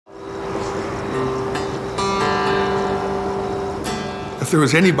If there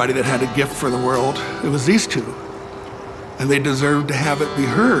was anybody that had a gift for the world, it was these two. And they deserved to have it be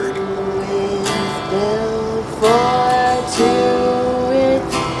heard.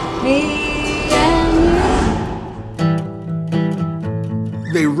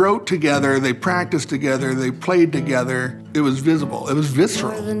 They wrote together, they practiced together, they played together. It was visible, it was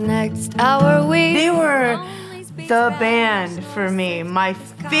visceral. For the next hour They were the band for me, my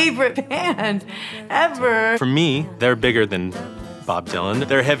favorite band ever. For me, they're bigger than Bob Dylan.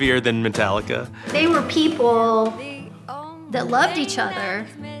 They're heavier than Metallica. They were people that loved each other,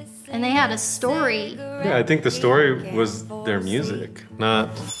 and they had a story. Yeah, I think the story was their music, not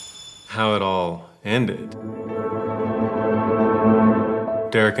how it all ended.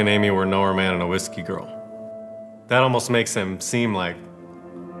 Derek and Amy were Nowhere Man and a Whiskey Girl. That almost makes them seem like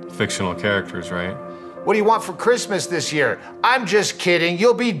fictional characters, right? What do you want for Christmas this year? I'm just kidding.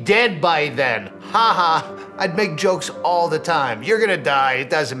 You'll be dead by then. Ha ha. I'd make jokes all the time. You're gonna die. It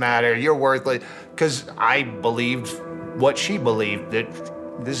doesn't matter. You're worthless. Because I believed what she believed,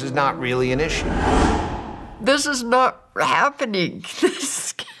 that this is not really an issue. This is not happening.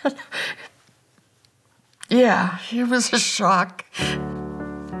 Yeah, it was a shock.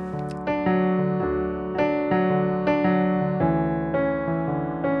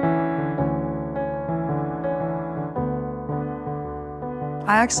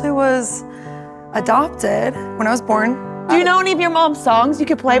 I actually was adopted when I was born. Do you know any of your mom's songs you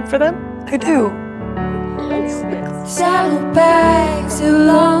could play for them? I do. Saddlebags have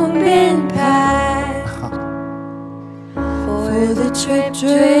long been packed for the trip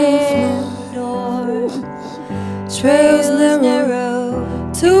north. Trails narrow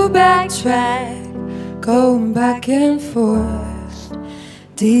to backtrack, going back and forth,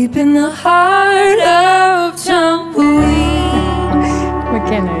 deep in the heart of tumbleweed.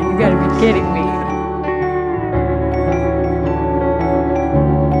 McKenna, you gotta be kidding me.